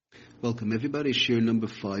Welcome everybody. Shir number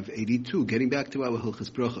 582. Getting back to our Hilchos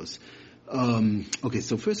Brachos. Okay,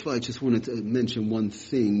 so first of all, I just wanted to mention one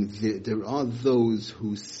thing. There are those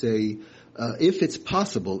who say, if it's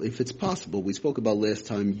possible, we spoke about last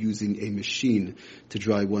time using a machine to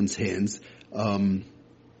dry one's hands.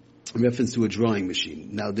 In reference to a drying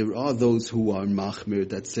machine. Now, there are those who are machmir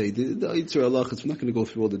that say, the Yitzhar Halachas, we're not going to go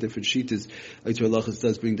through all the different shittas. Yitzhar Halachas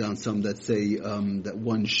does bring down some that say that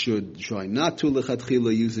one should try not to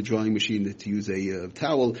lechatchila use a drying machine, to use a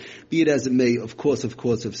towel. Be it as it may, of course,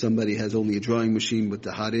 if somebody has only a drying machine with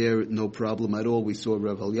the hot air, no problem at all. We saw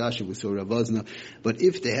Rav Elyashiv, we saw Rav Azna. But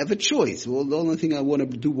if they have a choice, well, the only thing I want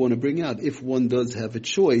to bring out, if one does have a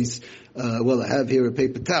choice, I have here a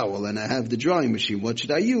paper towel and I have the drying machine, what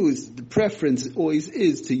should I use? The preference always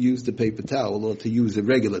is to use the paper towel or to use a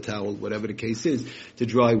regular towel, whatever the case is, to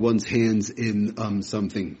dry one's hands in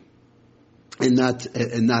something. And not,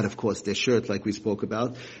 of course, their shirt, like we spoke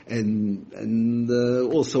about, and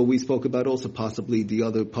also we spoke about also possibly the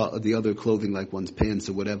other clothing, like one's pants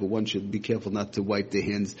or whatever. One should be careful not to wipe their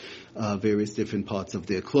hands, various different parts of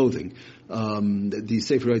their clothing. The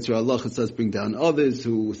Sefer Yitzhar Halachas does bring down others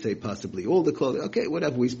who say possibly all the clothing. Okay,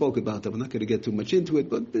 whatever, we spoke about that. We're not going to get too much into it,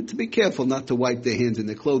 but to be careful not to wipe their hands in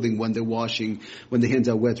their clothing when they're washing, when the hands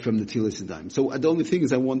are wet from the Tilas Yadayim. So the only thing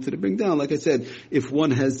is I wanted to bring down, like I said, if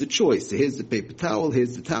one has the choice, here's the paper towel,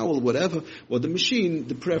 here's the towel, whatever, or the machine,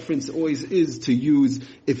 the preference always is to use,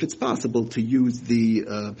 if it's possible, to use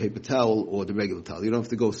the paper towel or the regular towel. You don't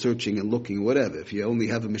have to go searching and looking or whatever. If you only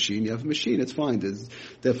have a machine, you have a machine, it's fine. There's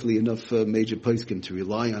definitely enough major poskim to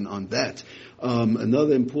rely on that.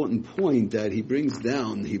 Another important point that he brings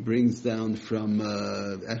down from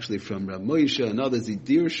Rav Moshe and others, the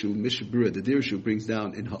Dirshu, Mishabura, the Dirshu brings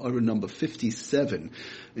down in Ha'ara number 57,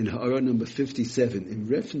 in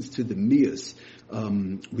reference to the Miyas.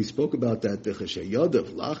 We spoke about that,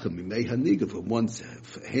 from one's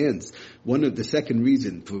hands. One of the second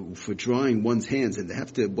reason for drying one's hands, and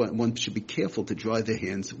one should be careful to dry their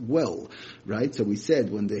hands well, right? So we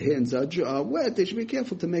said when the hands are wet, they should be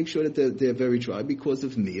careful to make sure that they're very dry because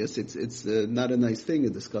of mias. It's not a nice thing, a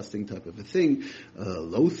disgusting type of a thing.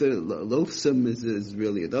 Loathsome is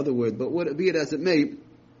really another word, but be it as it may,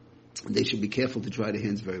 they should be careful to dry their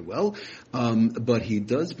hands very well. But he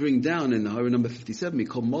does bring down in Ha'ara number 57,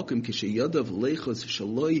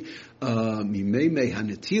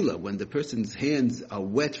 when the person's hands are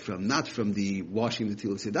wet not from the washing the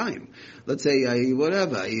Tilas Yadayim. Let's say I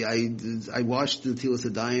washed the Tilas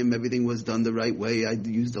Yadayim, everything was done the right way, I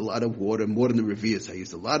used a lot of water, more than the Revius, I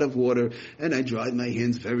used a lot of water, and I dried my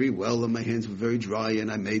hands very well, and my hands were very dry, and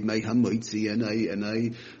I made my hamoitzi, and I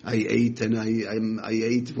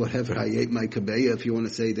ate whatever. I ate my kabeya, if you want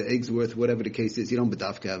to say the eggs worth, whatever the case is. You don't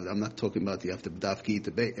bedafka. I'm not talking about you have to bedafka eat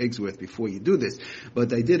the eggs worth before you do this.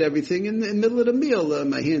 But I did everything in the middle of the meal.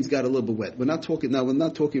 My hands got a little bit wet. We're not talking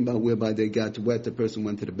about whereby they got wet. The person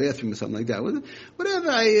went to the bathroom or something like that. Whatever.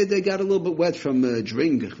 They got a little bit wet from a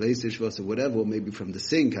drink, or whatever, or maybe from the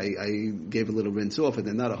sink. I gave a little rinse off, and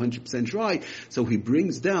they're not 100% dry. So he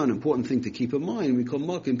brings down important thing to keep in mind. We call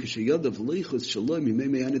makim k'sheyadav leichus shalom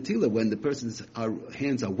yimei anatila, when the person's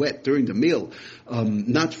hands are wet during the meal,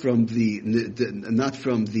 not from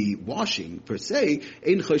the washing per se,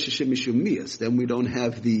 ein choshesh mishum miyas. Then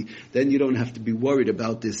you don't have to be worried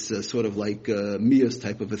about this sort of like miyas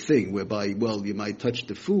type of a thing, whereby, you might touch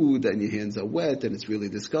the food and your hands are wet and it's really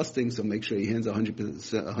disgusting, so make sure your hands are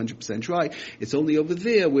 100% dry. It's only over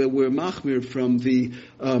there where we're machmir from the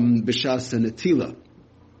b'shas and atila.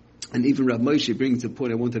 And even Rav Moshe brings the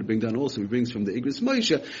point I wanted to bring down also. He brings from the Igros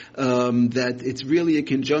Moshe that it's really a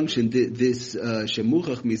conjunction. This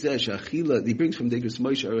shemuchach mizeh shachila. He brings from the Igros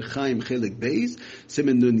Moshe Arechaim Chelik Beis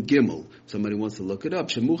Siman Nun Gimel. Somebody wants to look it up.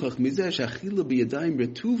 Shemuchach mizeh shachila biyadayim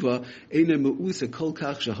retuva eina meusa kol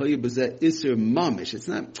kach shahaya b'zeh iser mamish. It's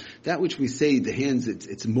not that which we say the hands.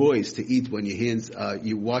 It's moist to eat when your hands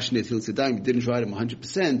you washing it till it's you didn't dry them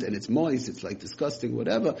 100% and it's moist. It's like disgusting,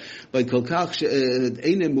 whatever. But kol kach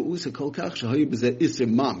eina meusa. It's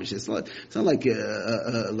not like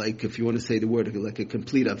if you want to say the word like a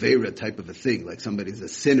complete avera type of a thing, like somebody's a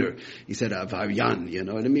sinner. He said avaryan, you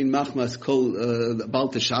know what I mean? Machmas kol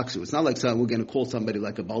balta shaksu. It's not like we're going to call somebody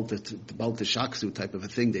like a balta shaksu type of a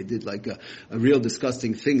thing. They did like a real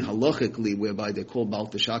disgusting thing halachically, whereby they call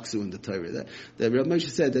balta shaksu in the Torah. The Rav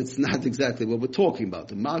Moshe said that's not exactly what we're talking about.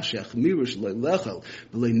 The mashach mirish lechel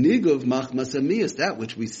b'leinigov machmas amiyas, that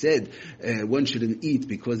which we said one shouldn't eat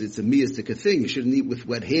because it's a miyastic thing. You shouldn't eat with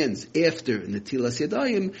wet hands after netilas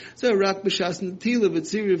yadayim. So rak b'shas netila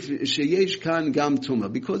v'tzirif sheyesh kan gam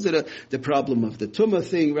tuma. Because of the problem of the tuma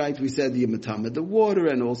thing, right? We said the matama, the water,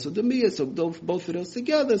 and also the miyah. So both of those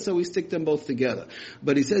together. So we stick them both together.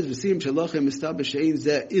 But he says v'sim shalachem mistabesh she'ein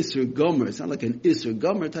zeh isur gomer. It's not like an isur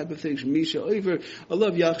gomer type of thing. Shmisha over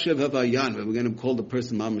alav yachshav havayan. We're going to call the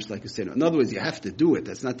person mamish like a sinner. In other words, you have to do it.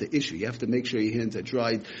 That's not the issue. You have to make sure your hands are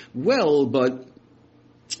dried well, but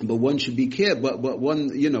one should be careful. But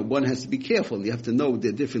one has to be careful. You have to know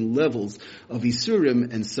the different levels of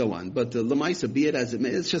isurim and so on. But lamaisa, be it as it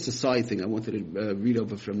may, it's just a side thing I wanted to read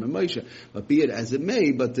over from Ramosha. But be it as it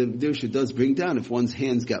may, but the Dirsha does bring down if one's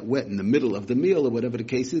hands got wet in the middle of the meal or whatever the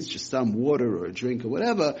case is, just some water or a drink or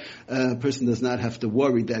whatever, a person does not have to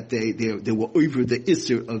worry that they were over the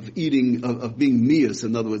isur of eating of being miyus.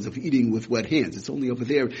 In other words, of eating with wet hands. It's only over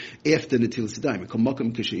there after netilas yadayim.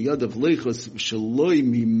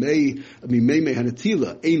 Mimei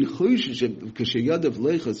hanatila ein choshesh k'sheyadav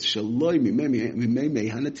leichas shaloi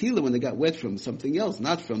mimei hanatila, when they got wet from something else,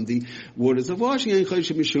 not from the waters of washing. Ein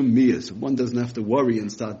choshesh mishum miyas. One doesn't have to worry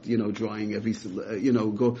and start drying every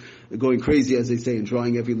going crazy, as they say, and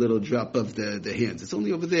drying every little drop of the hands. It's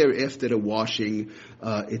only over there after the washing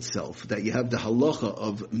itself that you have the halacha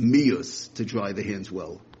of miyus to dry the hands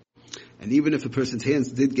well. And even if a person's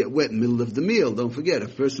hands did get wet in the middle of the meal, don't forget,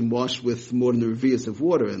 if a person washed with more than the revius of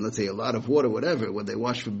water, and let's say a lot of water, whatever, when they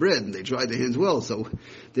wash for bread and they dry their hands well, so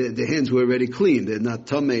the hands were already clean. They're not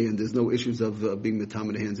tamei, and there's no issues of being the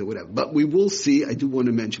tamei hands or whatever. But we will see, I do want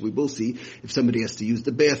to mention, we will see if somebody has to use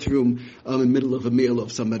the bathroom in the middle of a meal, or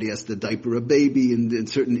if somebody has to diaper a baby in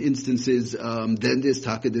certain instances, then there's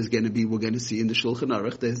going to be, we're going to see in the Shulchan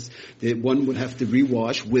Aruch, one would have to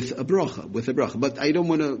rewash with a bracha. But I don't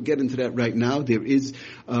want to get into that right now. There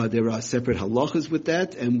are separate halachas with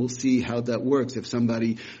that, and we'll see how that works. If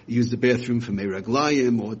somebody used the bathroom for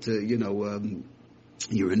meraglayim or to,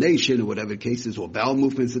 urination or whatever the case is, or bowel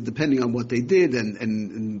movements, depending on what they did,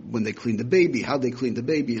 and when they cleaned the baby, how they cleaned the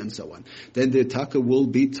baby, and so on. Then the taka will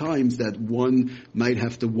be times that one might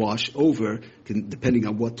have to wash over, depending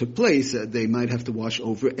on what took place, they might have to wash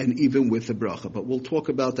over, and even with the bracha. But we'll talk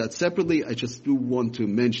about that separately. I just do want to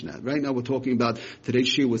mention that. Right now we're talking about, today's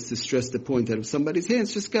shir was to stress the point that if somebody's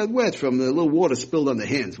hands just got wet from the little water spilled on the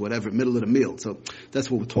hands, whatever, middle of the meal. So that's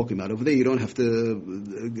what we're talking about. Over there you don't have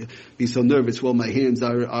to be so nervous, well, my hands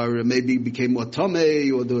are maybe became more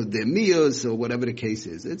tamei, or they're miyos, or whatever the case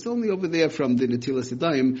is. It's only over there from the netilas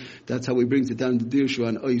yadayim. That's how he brings it down to Dirshu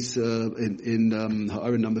and Ois in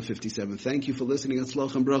Ha'ara number 57. Thank you for listening.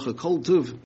 Atzlach and bracha. Kol tuv.